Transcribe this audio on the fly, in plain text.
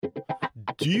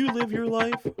Do you live your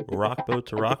life rockboat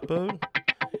to rockboat?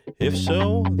 If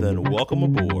so, then welcome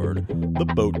aboard the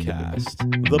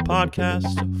Boatcast, the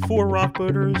podcast for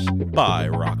rockboaters by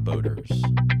rockboaters.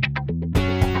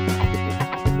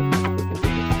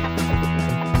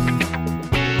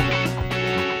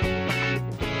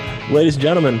 Ladies and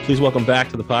gentlemen, please welcome back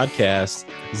to the podcast,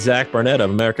 Zach Barnett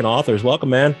of American Authors. Welcome,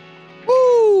 man.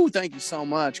 Woo! Thank you so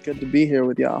much. Good to be here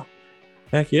with y'all.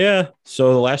 Heck yeah.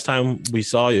 So the last time we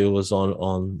saw you was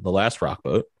on the last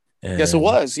rockboat. Yes, it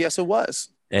was.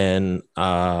 And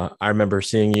I remember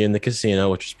seeing you in the casino,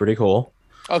 which was pretty cool.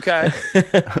 Okay.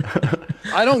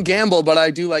 I don't gamble, but I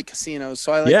do like casinos.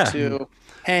 So I like to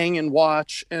hang and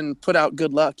watch and put out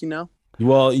good luck, you know?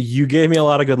 Well, you gave me a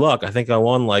lot of good luck. I think I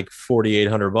won like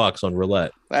 $4,800 on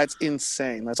roulette. That's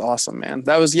insane. That's awesome, man.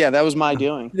 That was my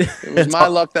doing. It was my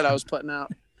luck that I was putting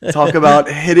out. Talk about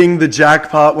hitting the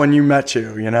jackpot when you met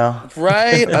you, you know?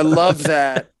 Right? I love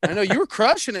that. I know you were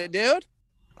crushing it, dude.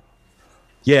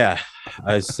 Yeah.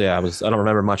 I don't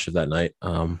remember much of that night.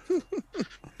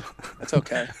 That's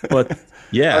okay. But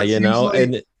yeah,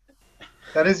 that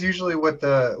is usually what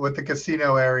the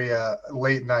casino area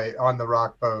late night on the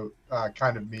rockboat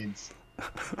kind of means.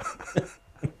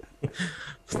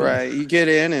 Right. You get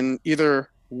in and either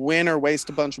win or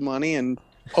waste a bunch of money and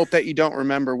hope that you don't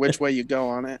remember which way you go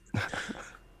on it.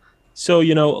 So,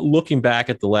 looking back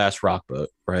at the last rockboat,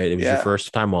 right? It was your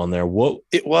first time on there. What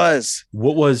was,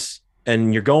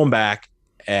 and you're going back.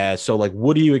 So like,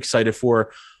 what are you excited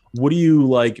for? What are you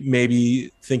like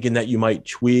maybe thinking that you might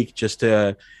tweak just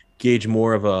to gauge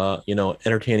more of a,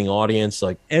 entertaining audience,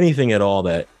 like anything at all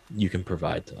that you can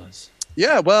provide to us?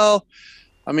 Yeah, well,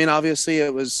 I mean, obviously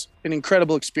it was an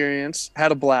incredible experience.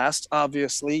 Had a blast,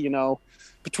 obviously,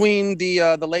 between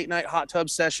the late night hot tub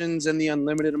sessions and the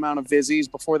unlimited amount of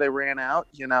Vizzies before they ran out,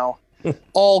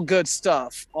 all good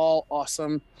stuff, all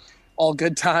awesome, all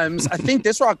good times. I think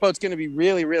this rockboat's going to be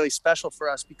really, really special for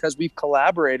us because we've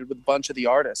collaborated with a bunch of the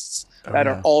artists that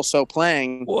are also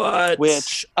playing,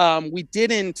 which we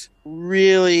didn't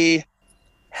really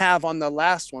have on the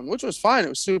last one, which was fine. It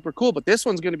was super cool, but this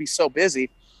one's going to be so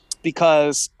busy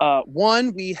because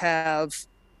one, we have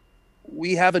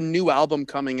a new album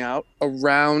coming out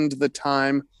around the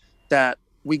time that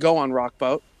we go on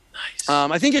Rockboat. Nice.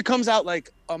 I think it comes out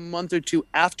like a month or two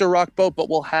after Rockboat, but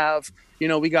we'll have,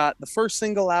 we got the first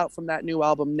single out from that new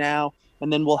album now,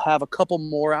 and then we'll have a couple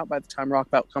more out by the time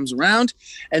Rockbout comes around.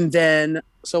 And then,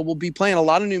 so we'll be playing a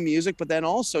lot of new music, but then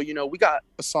also, we got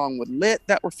a song with Lit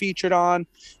that we're featured on.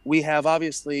 We have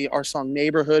obviously our song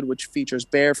Neighborhood, which features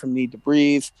Bear from Need to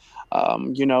Breathe.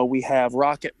 We have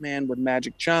Rocket Man with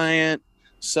Magic Giant.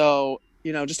 So,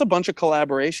 just a bunch of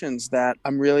collaborations that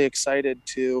I'm really excited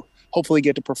to hopefully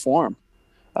get to perform.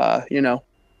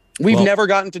 We've never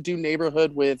gotten to do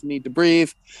Neighborhood with Need to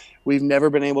Breathe. We've never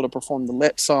been able to perform the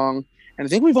Lit song. And I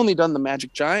think we've only done the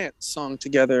Magic Giant song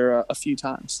together a few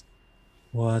times.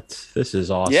 What? This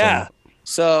is awesome. Yeah.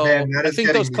 So I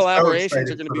think those collaborations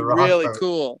are going to be really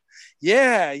cool.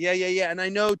 Yeah. And I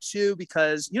know too,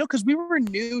 because we were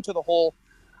new to the whole,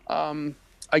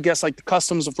 I guess like the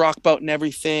customs of Rockboat and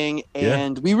everything.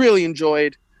 And we really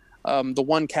enjoyed the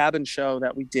one cabin show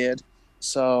that we did.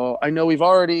 So I know we've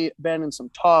already been in some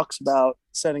talks about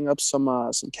setting up some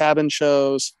cabin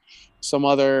shows, some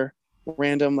other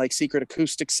random like secret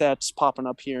acoustic sets popping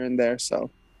up here and there. So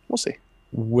we'll see.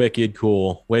 Wicked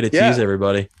cool. Way to tease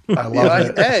everybody. I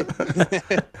love it.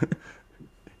 Hey.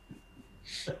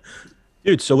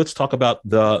 Dude, so let's talk about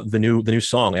the new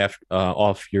song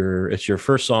it's your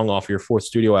first song off your fourth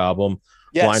studio album,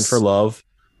 Blind for Love.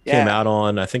 Came out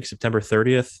on I think September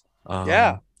 30th.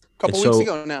 A couple weeks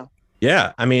ago now.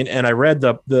 Yeah, I mean, and I read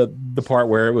the part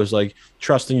where it was like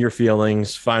trusting your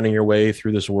feelings, finding your way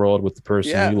through this world with the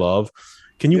person you love.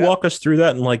 Can you walk us through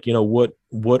that and like,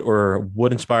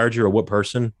 what inspired you or what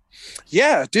person?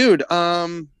 Yeah, dude.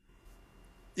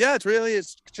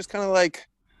 It's just kind of like,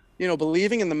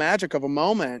 believing in the magic of a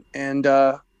moment and,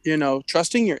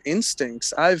 trusting your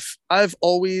instincts. I've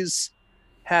always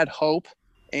had hope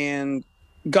and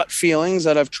gut feelings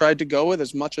that I've tried to go with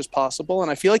as much as possible. And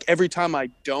I feel like every time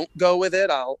I don't go with it,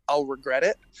 I'll regret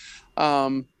it.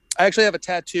 I actually have a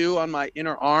tattoo on my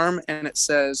inner arm and it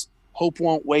says, hope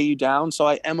won't weigh you down. So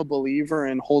I am a believer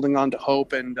in holding on to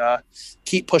hope and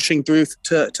keep pushing through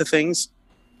to things.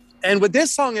 And with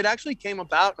this song, it actually came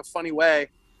about in a funny way.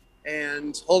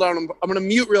 And hold on, I'm going to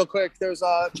mute real quick. There's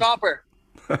a chopper.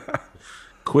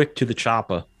 Quick to the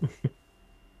chopper.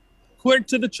 Quick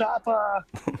to the chopper.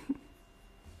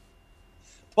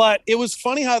 But it was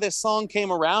funny how this song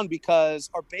came around because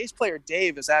our bass player,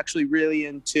 Dave, is actually really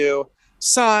into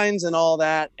signs and all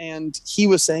that. And he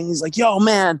was saying, he's like, yo,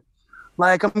 man,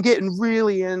 like, I'm getting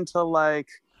really into like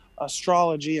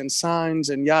astrology and signs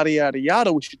and yada, yada,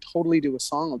 yada. We should totally do a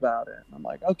song about it. And I'm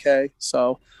like, okay.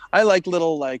 So I like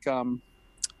little, like,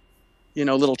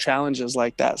 little challenges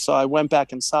like that. So I went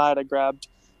back inside, I grabbed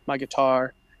my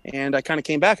guitar, and I kind of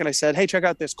came back and I said, hey, check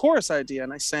out this chorus idea.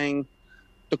 And I sang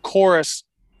the chorus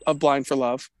of Blind for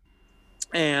Love.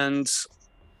 And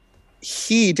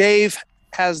Dave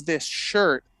has this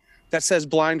shirt that says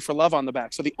Blind for Love on the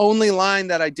back. So the only line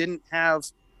that I didn't have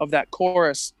of that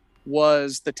chorus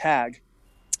was the tag.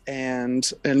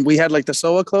 And we had like the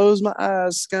 "So I close my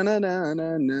eyes,"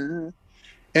 na-na-na-na.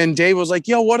 And Dave was like,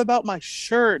 yo, what about my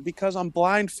shirt? Because I'm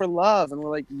blind for love. And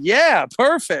we're like, yeah,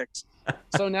 perfect.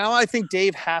 So now I think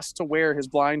Dave has to wear his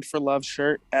Blind for Love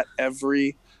shirt at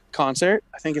every concert.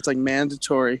 I think it's like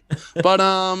mandatory. But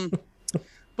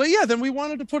yeah, then we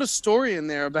wanted to put a story in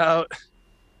there about,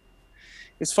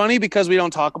 it's funny because we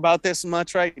don't talk about this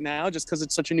much right now just because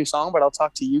it's such a new song, but I'll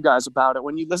talk to you guys about it.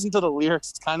 When you listen to the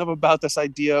lyrics, it's kind of about this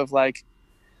idea of like,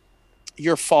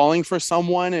 you're falling for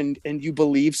someone and you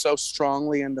believe so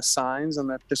strongly in the signs and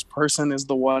that this person is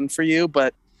the one for you,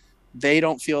 but they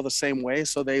don't feel the same way,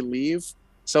 so they leave.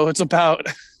 So it's about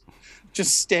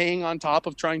just staying on top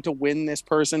of trying to win this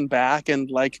person back and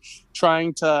like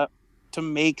trying to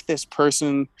make this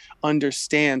person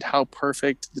understand how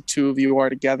perfect the two of you are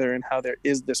together and how there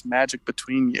is this magic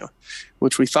between you,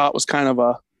 which we thought was kind of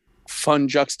a fun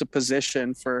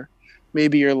juxtaposition for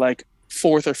maybe you're like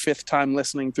fourth or fifth time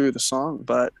listening through the song.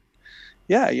 But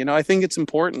yeah, I think it's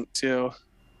important to,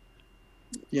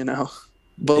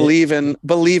 believe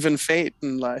in fate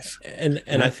in life. And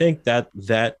I think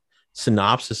that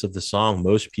synopsis of the song,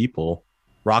 most people,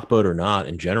 rock boat or not,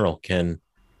 in general, can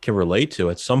relate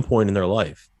to at some point in their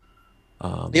life.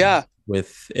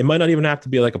 With it might not even have to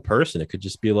be like a person. It could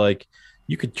just be like,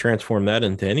 you could transform that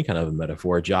into any kind of a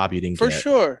metaphor, a job you didn't get. For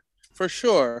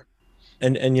sure.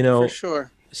 And for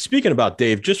sure. Speaking about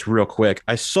Dave, just real quick,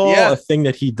 I saw a thing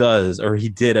that he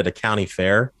did at a county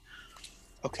fair.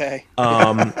 Okay.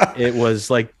 It was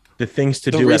like the things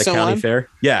to do at a county fair.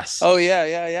 Yes. Oh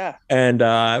yeah. And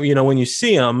when you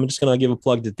see him, I'm just gonna give a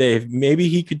plug to Dave. Maybe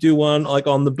he could do one like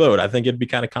on the boat. I think it'd be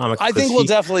kind of comical. I think we'll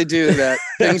definitely do that.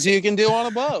 Things you can do on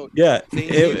a boat. Yeah.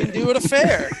 Things you can do at a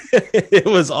fair. It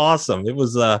was awesome. It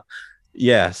was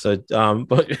yeah. So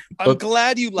but I'm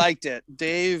glad you liked it.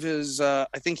 Dave is I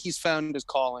think he's found his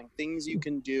calling. Things you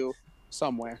can do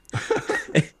somewhere.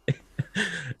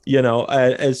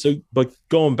 But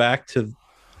going back to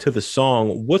the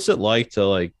song, what's it like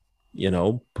to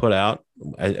put out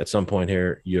at some point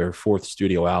here your fourth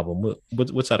studio album?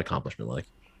 What's that accomplishment like?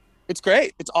 It's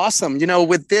great. It's awesome.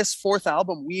 With this fourth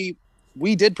album, we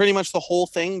did pretty much the whole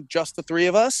thing, just the three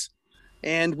of us,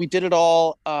 and we did it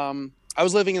all. I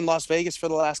was living in Las Vegas for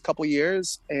the last couple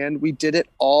years, and we did it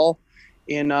all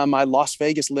in my Las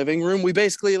Vegas living room. We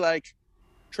basically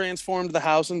transformed the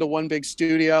house into one big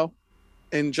studio,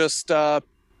 and just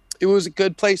it was a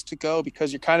good place to go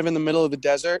because you're kind of in the middle of the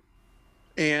desert,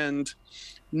 and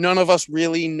none of us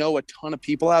really know a ton of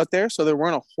people out there, so there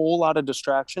weren't a whole lot of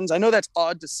distractions. I know that's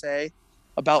odd to say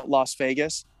about Las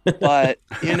Vegas, but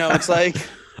it's like,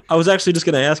 I was actually just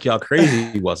going to ask you how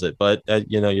crazy was it, but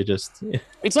you just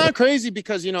it's not crazy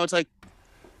because it's like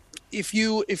if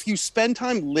you spend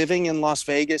time living in Las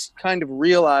Vegas, you kind of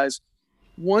realize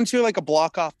once you're like a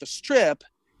block off the strip,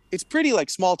 it's pretty like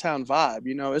small town vibe.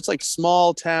 It's like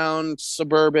small town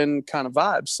suburban kind of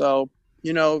vibe. So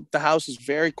the house is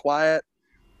very quiet.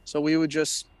 So we would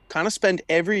just kind of spend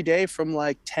every day from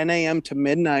like 10 a.m. to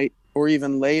midnight or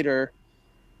even later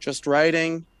just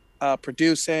writing,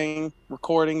 producing,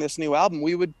 recording this new album.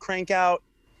 We would crank out.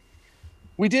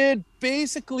 We did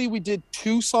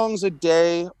 2 songs a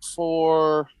day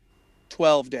for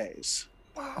 12 days.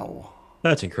 Wow.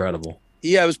 That's incredible.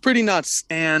 Yeah, it was pretty nuts.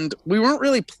 And we weren't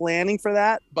really planning for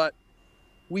that, but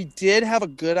we did have a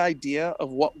good idea of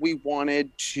what we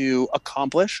wanted to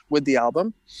accomplish with the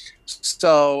album.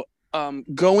 So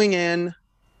going in,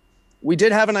 we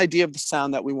did have an idea of the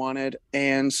sound that we wanted.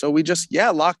 And so we just,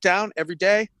 locked down every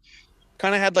day.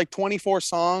 Kind of had like 24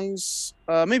 songs,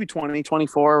 maybe 20 to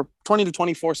 24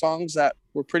 songs that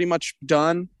were pretty much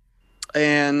done.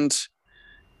 And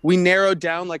we narrowed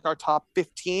down like our top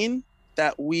 15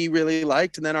 that we really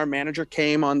liked. And then our manager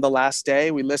came on the last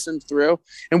day. We listened through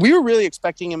and we were really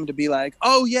expecting him to be like,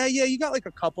 oh yeah, you got like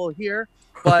a couple here.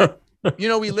 But,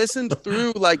 we listened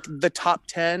through like the top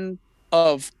 10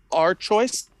 of our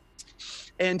choice.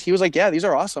 And he was like, yeah, these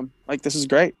are awesome. Like, this is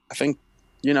great. I think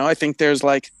there's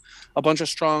like a bunch of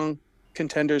strong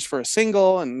contenders for a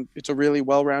single, and it's a really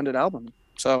well-rounded album.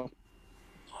 So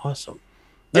awesome.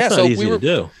 That's not easy to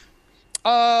do.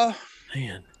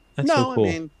 Man, That's so cool.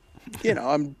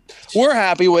 I mean, we're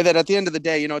happy with it. At the end of the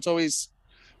day, it's always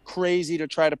crazy to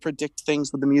try to predict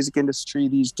things with the music industry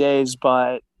these days.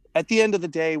 But at the end of the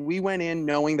day, we went in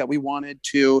knowing that we wanted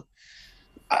to,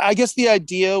 I guess the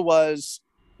idea was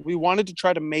we wanted to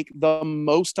try to make the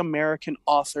most American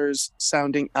Authors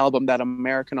sounding album that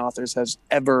American Authors has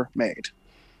ever made.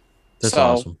 That's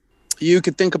awesome. You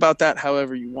could think about that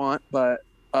however you want, but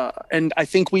and I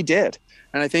think we did.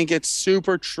 And I think it's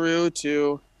super true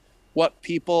to what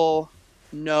people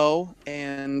know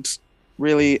and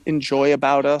really enjoy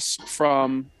about us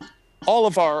from all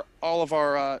of our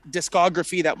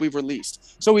discography that we've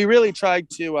released. So we really tried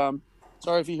to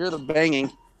sorry if you hear the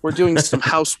banging. We're doing some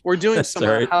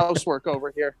housework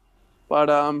over here.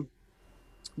 But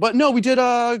no, we did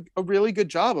a really good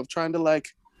job of trying to like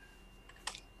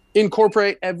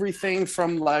incorporate everything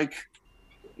from like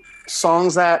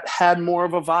songs that had more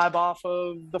of a vibe off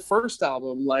of the first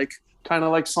album, like kind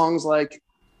of like songs like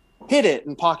Hit It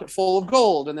and Pocket Full of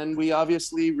Gold. And then we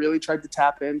obviously really tried to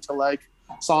tap into like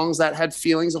songs that had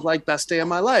feelings of like Best Day of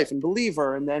My Life and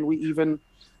Believer. And then we even,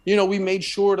 we made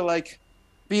sure to like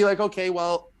be like, okay,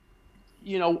 well,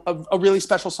 a really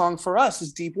special song for us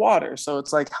is Deep Water. So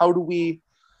it's like, how do we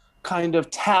kind of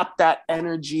tap that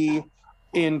energy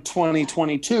in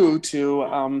 2022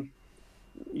 to,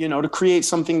 to create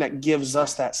something that gives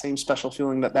us that same special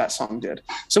feeling that song did.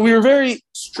 So we were very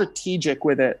strategic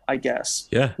with it, I guess.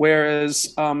 Yeah.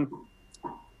 Whereas,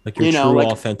 like your true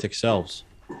authentic selves.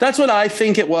 That's what I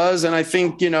think it was. And I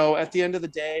think, at the end of the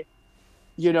day,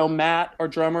 Matt, our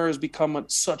drummer, has become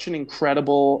such an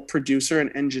incredible producer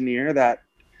and engineer that,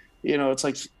 it's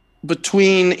like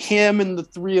between him and the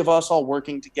three of us all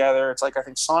working together, it's like, I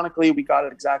think sonically we got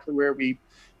it exactly where we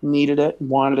needed it and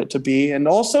wanted it to be. And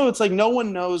also it's like no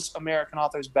one knows American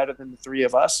Authors better than the three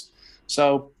of us.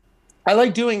 So I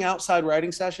like doing outside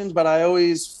writing sessions, but I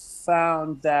always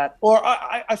found that, or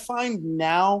I find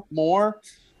now more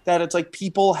that it's like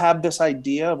people have this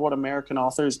idea of what American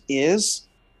Authors is.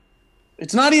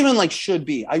 It's not even like should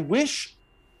be. I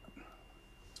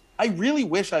really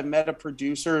wish I met a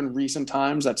producer in recent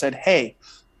times that said, hey,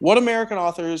 what American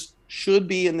Authors should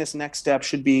be in this next step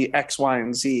should be X, Y,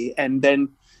 and Z. And then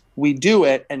we do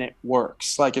it and it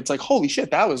works. Like, it's like, holy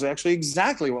shit, that was actually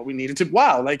exactly what we needed to.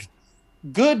 Wow. Like,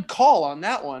 good call on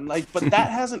that one. Like, but that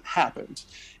hasn't happened.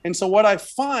 And so what I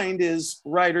find is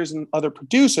writers and other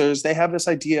producers, they have this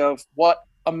idea of what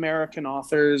American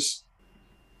Authors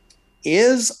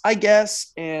is, I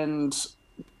guess, and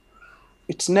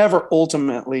it's never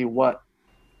ultimately what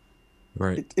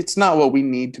it's not what we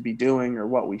need to be doing or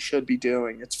what we should be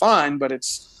doing. It's fine, but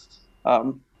it's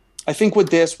I think with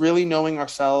this, really knowing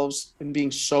ourselves and being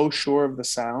so sure of the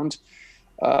sound,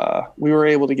 we were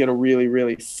able to get a really,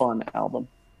 really fun album.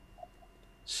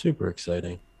 Super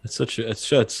exciting. It's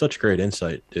such great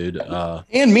insight, dude.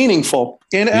 And meaningful,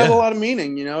 and it has a lot of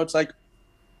meaning. It's like,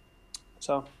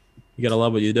 so you gotta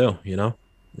love what you do, and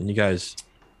you guys,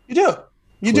 you do.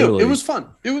 It was fun.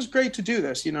 It was great to do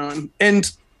this,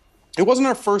 and it wasn't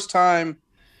our first time,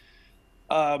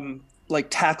 like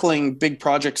tackling big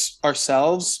projects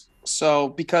ourselves. So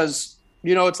because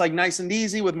it's like Nice and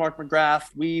Easy with Mark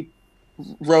McGrath, we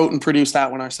wrote and produced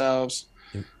that one ourselves.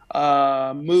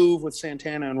 Move with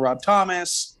Santana and Rob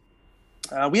Thomas.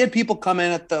 We had people come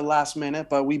in at the last minute,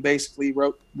 but we basically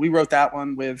wrote that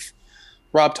one with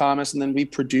Rob Thomas, and then we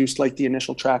produced like the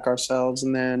initial track ourselves,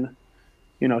 and then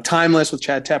Timeless with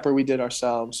Chad Tepper we did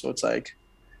ourselves. So it's like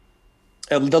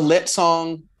the Lit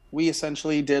song we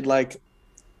essentially did, like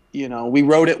we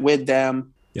wrote it with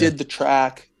them, did the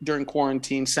track during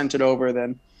quarantine, sent it over,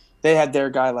 then they had their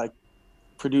guy like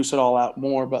produce it all out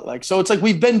more. But like, so it's like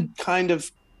we've been kind of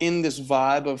in this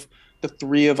vibe of the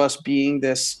three of us being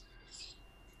this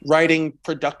writing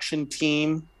production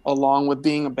team along with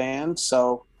being a band.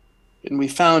 So, and we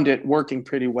found it working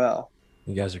pretty well.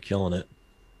 You guys are killing it.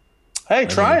 Hey,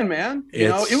 trying, man.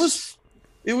 It was,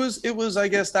 I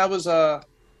guess that was a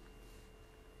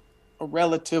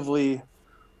relatively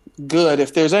good,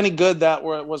 if there's any good that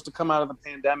was to come out of the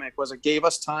pandemic, was it gave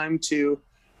us time to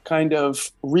kind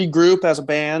of regroup as a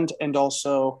band. And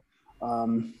also,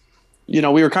 we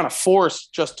were kind of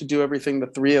forced just to do everything, the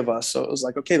three of us. So it was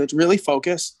like, okay, let's really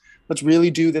focus. Let's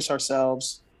really do this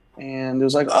ourselves. And it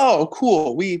was like, oh,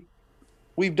 cool.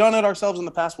 We've done it ourselves in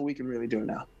the past, but we can really do it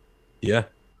now. Yeah.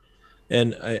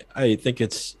 And I think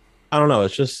it's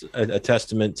just a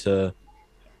testament to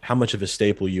how much of a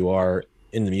staple you are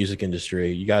in the music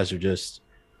industry. You guys are just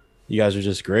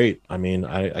great. I mean,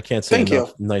 I can't say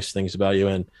enough nice things about you.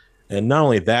 And not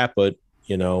only that, but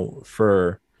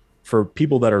for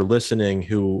people that are listening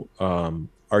who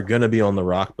are going to be on the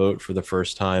rock boat for the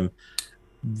first time,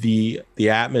 the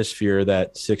atmosphere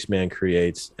that Six Man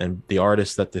creates and the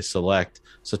artists that they select,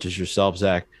 such as yourself,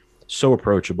 Zach, so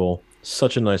approachable,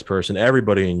 such a nice person,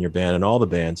 everybody in your band and all the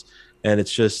bands. And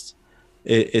it's just,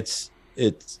 it's,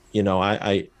 you know,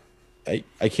 I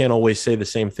can't always say the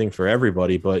same thing for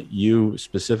everybody, but you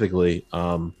specifically,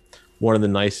 one of the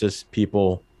nicest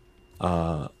people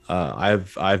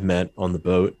I've met on the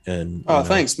boat. And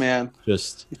thanks, man.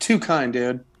 Just you're too kind,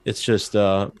 dude. It's just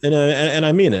and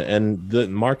I mean it. And the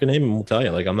Mark and Heyman will tell you,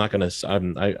 like, I'm not gonna,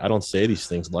 I don't say these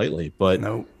things lightly, but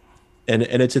no. And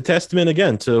it's a testament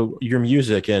again to your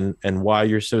music and why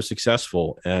you're so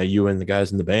successful, you and the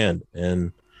guys in the band.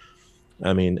 And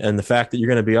I mean, and the fact that you're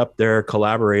going to be up there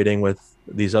collaborating with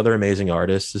these other amazing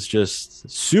artists is just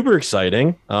super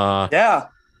exciting. Yeah.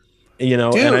 You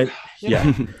know, dude,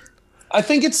 and I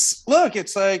think it's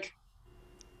like,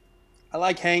 I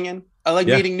like hanging. I like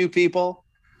meeting new people.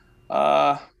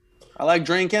 I like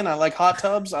drinking. I like hot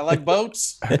tubs. I like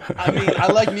boats. I mean,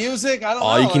 I like music. I don't know.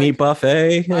 All you can eat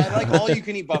buffet. I like all you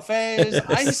can eat buffets.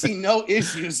 I see no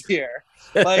issues here.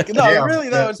 Like, no, really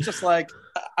though, it's just like,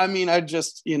 I mean, I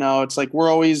just, you know, it's like, we're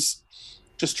always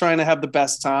just trying to have the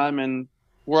best time. And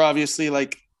we're obviously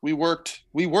like, we worked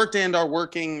and are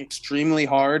working extremely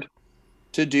hard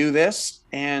to do this.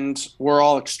 And we're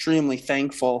all extremely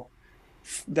thankful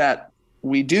that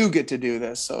we do get to do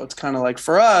this. So it's kind of like,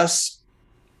 for us,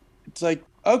 it's like,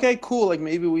 okay, cool. Like,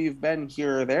 maybe we've been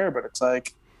here or there, but it's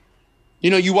like, you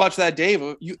know, you watch that Dave,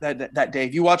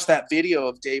 you watch that video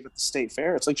of Dave at the state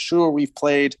fair. It's like, sure, we've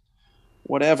played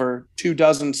whatever,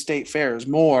 24 state fairs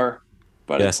more,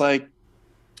 but it's like,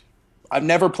 I've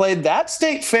never played that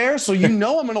state fair. So, you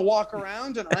know, I'm going to walk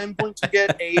around and I'm going to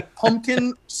get a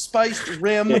pumpkin spiced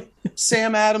rim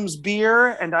Sam Adams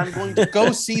beer. And I'm going to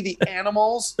go see the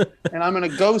animals and I'm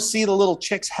going to go see the little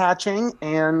chicks hatching.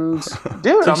 And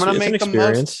dude, I'm going to make the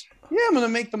most. Yeah, I'm going to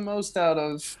make the most out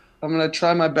of, I'm going to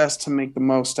try my best to make the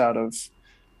most out of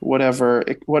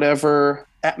whatever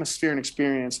atmosphere and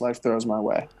experience life throws my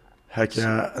way. Heck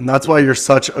yeah. And that's why you're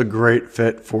such a great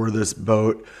fit for this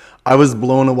boat. I was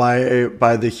blown away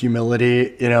by the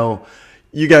humility. You know,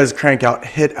 you guys crank out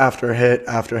hit after hit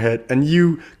after hit, and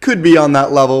you could be on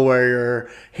that level where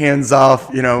you're hands off,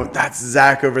 you know, that's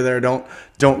Zach over there,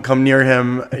 don't come near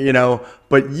him, you know,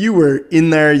 but you were in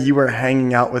there, you were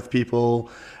hanging out with people.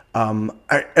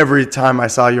 Every time I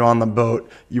saw you on the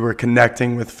boat, you were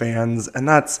connecting with fans, and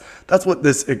that's what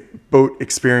this boat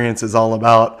experience is all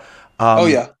about.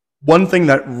 One thing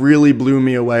that really blew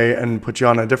me away and put you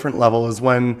on a different level is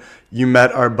when you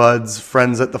met our buds,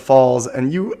 friends at the Falls,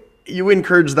 and you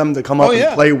encouraged them to come up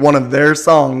and play one of their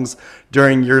songs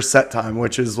during your set time,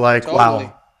 which is like,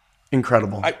 wow,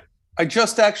 incredible. I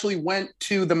just actually went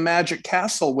to the Magic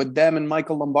Castle with them and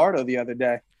Michael Lombardo the other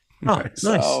day. Oh,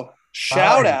 so nice.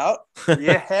 Shout out.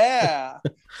 Yeah.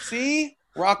 See?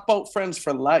 Rock Boat friends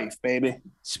for life, baby.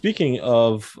 Speaking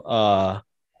of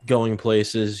going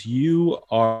places, you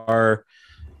are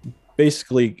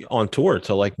basically on tour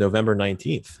till like November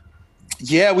 19th.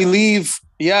 Yeah, we leave.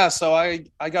 Yeah, so I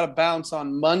got to bounce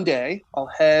on Monday. I'll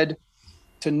head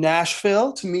to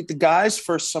Nashville to meet the guys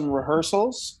for some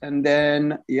rehearsals. And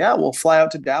then, we'll fly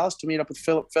out to Dallas to meet up with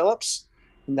Philip Phillips.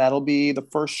 And that'll be the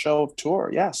first show of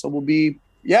tour. Yeah, so we'll be,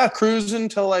 cruising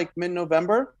till like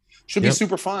mid-November. Should be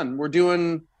super fun. We're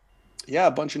doing,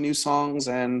 a bunch of new songs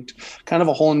and kind of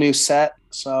a whole new set.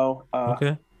 So,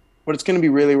 but it's going to be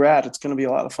really rad. It's going to be a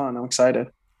lot of fun. I'm excited.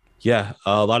 Yeah,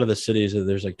 a lot of the cities,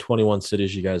 there's like 21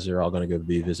 cities you guys are all going to go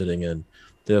be visiting, and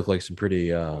they look like some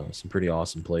pretty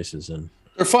awesome places. And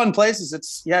they're fun places.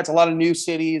 It's a lot of new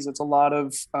cities. It's a lot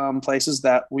of places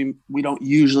that we don't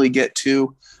usually get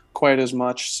to quite as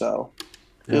much. So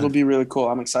it'll be really cool.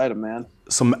 I'm excited, man.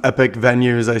 Some epic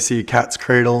venues. I see Cat's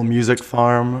Cradle, Music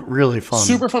Farm. Really fun.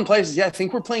 Super fun places. Yeah, I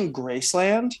think we're playing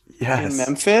Graceland in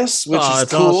Memphis, which is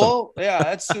cool. Awesome. Yeah,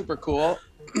 that's super cool.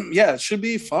 Yeah, it should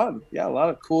be fun. Yeah, a lot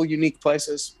of cool, unique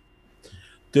places.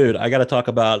 Dude, I got to talk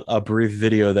about a brief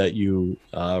video that you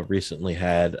recently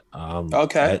had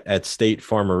at State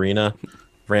Farm Arena,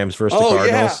 Rams versus the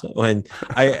Cardinals.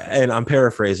 Yeah. And I'm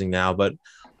paraphrasing now, but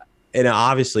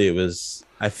obviously it was,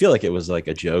 I feel like it was like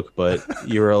a joke, but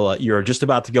you were just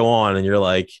about to go on and you're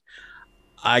like,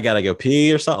 I got to go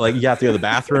pee or something. Like you have to go to the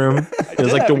bathroom. It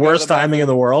was like the worst timing in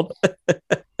the world.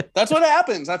 That's what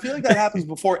happens. I feel like that happens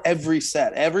before every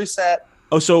set.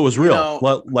 Oh, so it was real.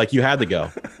 Like you had to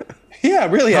go. Yeah, I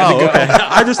really had to go. Okay.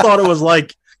 I just thought it was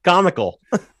like comical.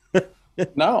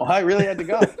 No, I really had to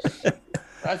go.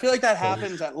 I feel like that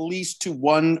happens at least to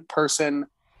one person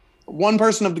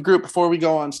of the group before we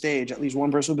go on stage. At least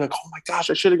one person will be like, oh my gosh,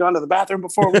 I should have gone to the bathroom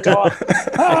before we go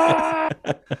up.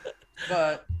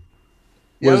 But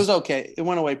Yeah, it was okay. It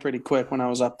went away pretty quick when I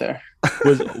was up there.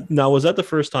 Was that the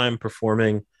first time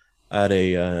performing at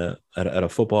a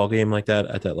football game like that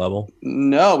at that level?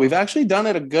 No, we've actually done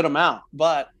it a good amount,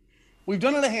 but we've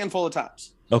done it a handful of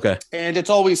times. Okay. And it's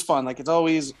always fun. Like, it's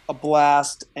always a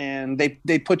blast. And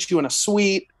they put you in a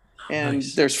suite, and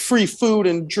there's free food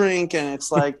and drink, and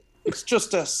it's like it's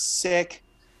just a sick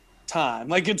time.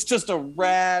 Like, it's just a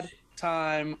rad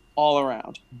time all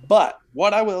around. But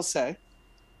what I will say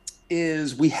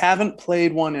is we haven't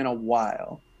played one in a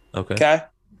while. Okay.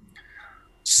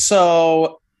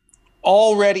 So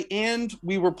already, and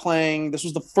we were playing, this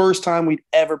was the first time we'd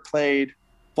ever played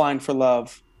Blind for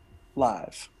Love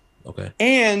live. Okay.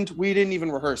 And we didn't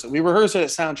even rehearse it. We rehearsed it at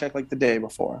soundcheck like the day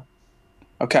before.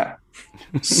 Okay.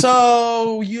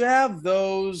 So you have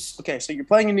those. Okay. So you're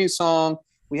playing a new song.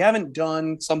 We haven't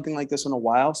done something like this in a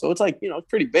while. So it's like, it's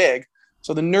pretty big.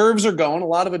 So the nerves are going, a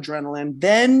lot of adrenaline.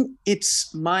 Then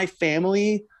it's my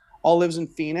family all lives in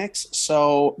Phoenix.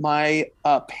 So my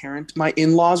my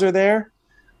in-laws are there.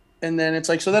 And then it's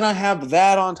like, so then I have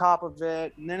that on top of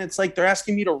it. And then it's like, they're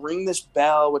asking me to ring this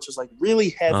bell, which is like really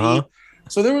heavy. Uh-huh.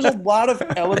 So there was a lot of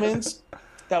elements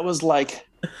that was like,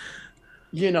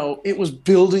 it was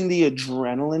building the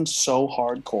adrenaline so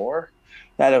hardcore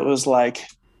that it was like,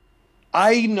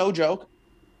 no joke.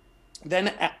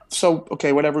 Then,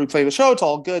 whatever, we play the show, it's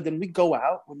all good. Then we go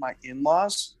out with my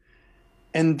in-laws,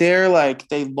 and they're like,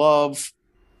 they love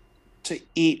to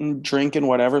eat and drink and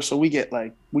whatever. So we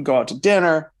go out to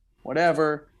dinner,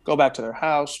 whatever, go back to their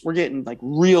house. We're getting like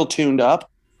real tuned up.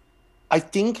 I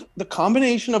think the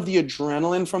combination of the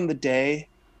adrenaline from the day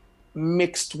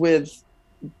mixed with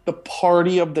the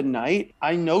party of the night,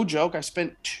 no joke, I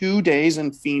spent 2 days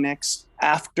in Phoenix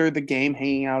after the game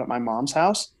hanging out at my mom's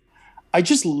house. I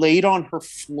just laid on her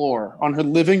floor, on her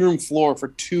living room floor for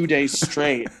 2 days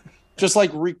straight, just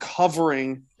like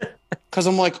recovering. Because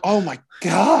I'm like, oh my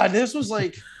God, this was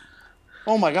like,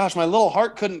 oh my gosh, my little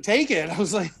heart couldn't take it. I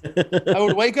was like, I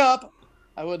would wake up,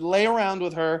 I would lay around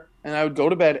with her, and I would go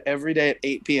to bed every day at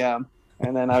 8 p.m.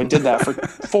 And then I did that for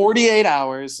 48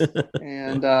 hours.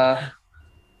 And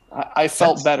I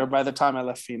felt better by the time I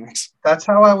left Phoenix. That's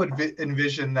how I would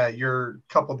envision that your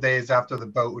couple days after the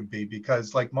boat would be,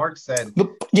 because like Mark said,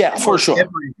 for sure.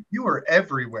 You were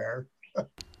everywhere.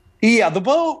 Yeah, the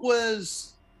boat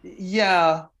was,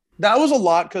 that was a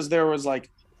lot because there was I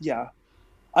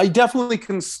definitely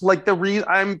can,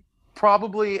 I'm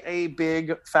probably a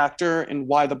big factor in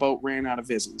why the boat ran out of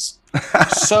Vizzies.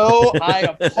 So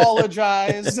I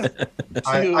apologize.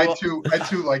 I too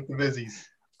like the Vizzies.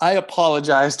 I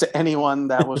apologize to anyone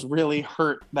that was really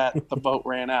hurt that the boat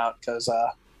ran out, because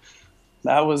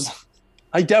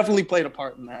I definitely played a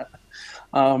part in that.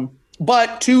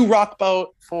 But to Rock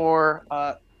Boat for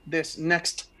this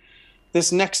next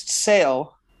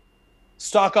sail,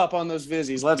 stock up on those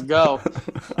Vizzies. Let's go.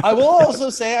 I will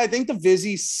also say I think the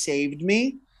Vizzies saved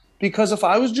me, because if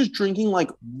I was just drinking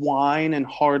like wine and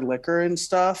hard liquor and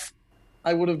stuff,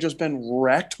 I would have just been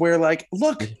wrecked. Where like,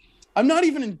 look, I'm not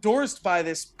even endorsed by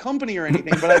this company or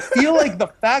anything, but I feel like the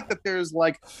fact that there's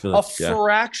like a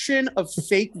fraction of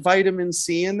fake vitamin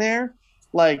C in there,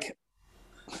 like,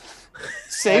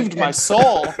 saved my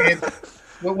soul.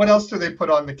 What else do they put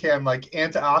on the can? Like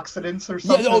antioxidants or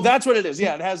something? Yeah, that's what it is.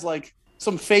 Yeah, it has like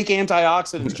some fake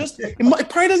antioxidants. It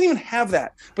probably doesn't even have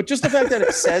that, but just the fact that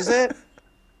it says it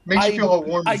makes you feel all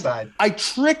warm inside. I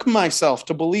trick myself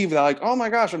to believe that, like, oh my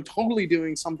gosh, I'm totally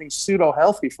doing something pseudo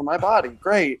healthy for my body.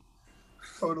 Great.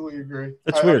 Totally agree.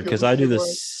 That's weird, because I do the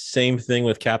same thing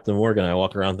with Captain Morgan. I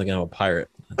walk around thinking I'm a pirate.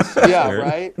 Yeah, weird.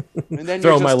 Right. And then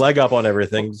throwing my leg up on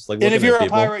everything. Just like, and if you're a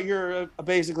pirate, you're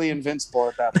basically invincible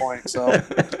at that point. So,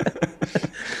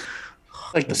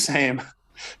 like the same.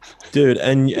 Dude,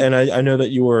 and I know that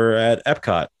you were at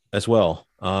Epcot as well.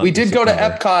 We did go to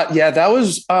Epcot. Yeah, that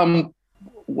was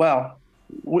well,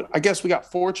 I guess we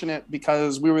got fortunate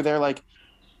because we were there like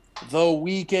the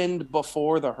weekend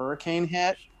before the hurricane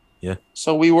hit. Yeah.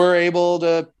 So we were able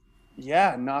to,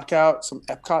 knock out some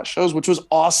Epcot shows, which was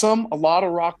awesome. A lot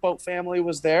of Rock Boat family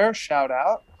was there. Shout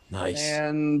out. Nice.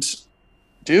 And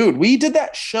dude, we did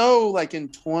that show like in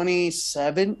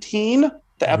 2017,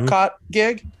 the Epcot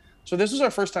gig. So this was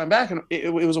our first time back, and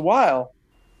it was a while.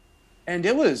 And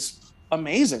it was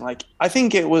amazing. Like, I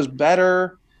think it was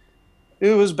better.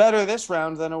 It was better this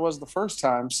round than it was the first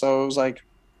time. So it was like,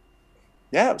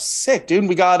 it was sick, dude.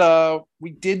 We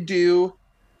did do.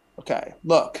 Okay,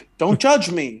 look, don't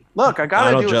judge me. Look, I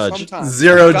gotta do it sometimes.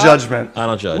 Zero judgment. I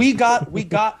don't judge. We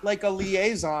got like a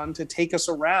liaison to take us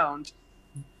around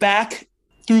back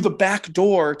through the back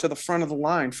door to the front of the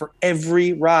line for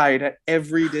every ride at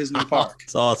every Disney park.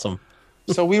 It's awesome.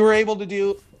 So we were able to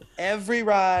do every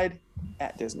ride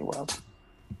at Disney World.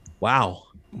 Wow.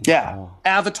 Yeah. Wow.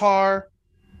 Avatar.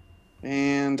 No,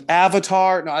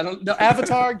 I don't know.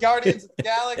 Avatar, Guardians of the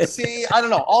Galaxy. I don't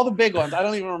know. All the big ones. I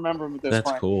don't even remember them at this point.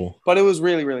 That's cool. But it was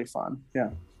really, really fun. Yeah.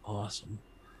 Awesome.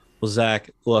 Well, Zach,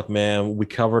 look, man, we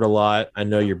covered a lot. I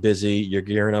know you're busy. You're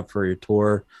gearing up for your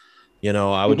tour.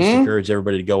 I would just encourage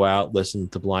everybody to go out, listen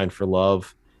to Blind for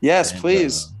Love. Yes,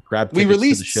 please. Grab tickets. We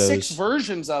released to the shows. 6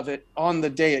 versions of it on the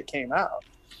day it came out.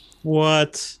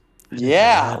 What?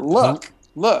 Yeah. Look.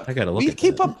 I got to look we at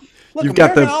keep that. up. Look, You've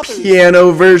American got the authors,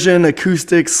 piano version,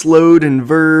 acoustic, slowed and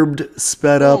verbed,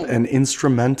 sped up, and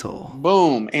instrumental.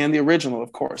 Boom. And the original,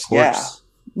 of course. Yeah.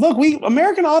 Look,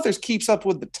 American authors keeps up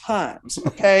with the times,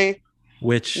 okay?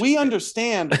 Which we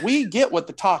understand. We get what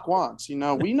the talk wants. We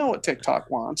know what TikTok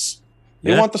wants.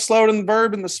 They want the slowed and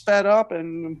verb and the sped up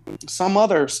and some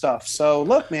other stuff. So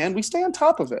look, man, we stay on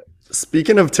top of it.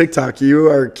 Speaking of TikTok, you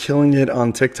are killing it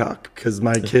on TikTok because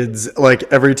my kids, like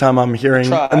every time I'm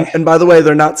hearing, and by the way,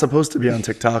 they're not supposed to be on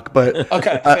TikTok, but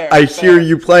I hear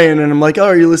you playing and I'm like, oh,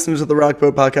 are you listening to the Rock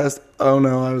Boat podcast? Oh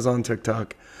no, I was on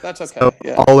TikTok. That's okay. So,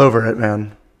 all over it,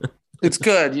 man. It's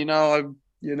good.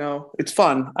 It's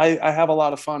fun. I have a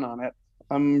lot of fun on it.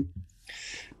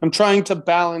 I'm trying to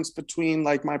balance between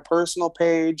like my personal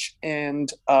page and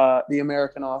the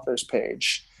American Authors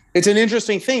page. It's an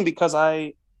interesting thing because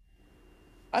I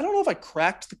don't know if I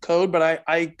cracked the code, but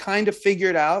I kind of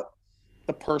figured out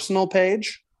the personal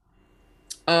page.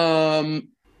 The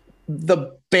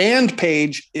band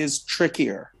page is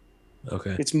trickier.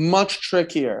 Okay. It's much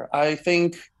trickier. I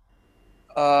think,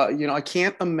 I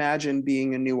can't imagine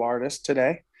being a new artist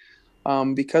today.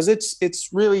 Because it's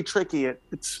really tricky.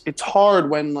 It's hard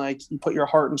when like you put your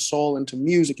heart and soul into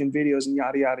music and videos and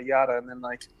yada yada yada, and then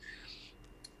like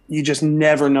you just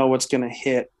never know what's gonna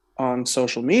hit on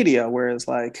social media. Whereas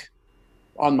like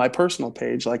on my personal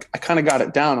page, like I kind of got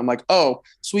it down. I'm like, oh,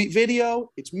 sweet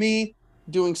video. It's me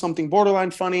doing something borderline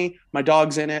funny. My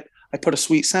dog's in it. I put a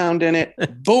sweet sound in it.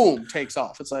 Boom, takes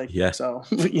off. It's like So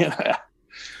yeah.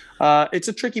 It's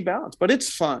a tricky balance, but it's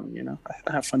fun.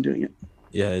 I have fun doing it.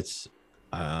 Yeah, it's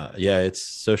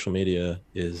social media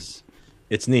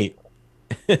it's neat.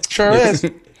 Sure is.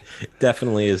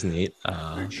 Definitely is neat.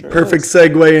 Perfect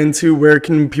segue into where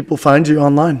can people find you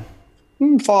online?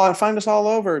 Find us all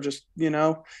over. Just, you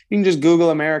can just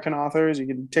Google American Authors. You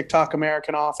can TikTok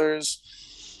American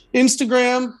Authors,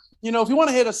 Instagram. If you want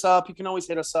to hit us up, you can always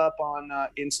hit us up on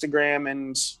Instagram,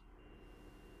 and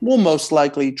we'll most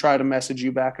likely try to message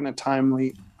you back in a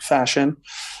timely fashion.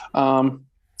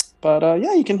 But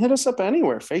you can hit us up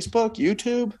anywhere. Facebook,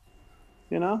 YouTube,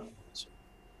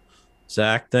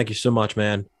 Zach, thank you so much,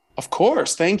 man. Of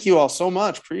course. Thank you all so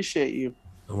much. Appreciate you.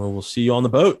 And we'll see you on the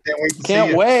boat.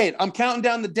 Can't wait. I'm counting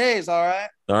down the days. All right.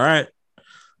 All right.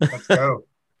 Let's go.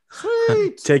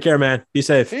 Sweet. Take care, man. Be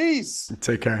safe. Peace.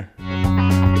 Take care.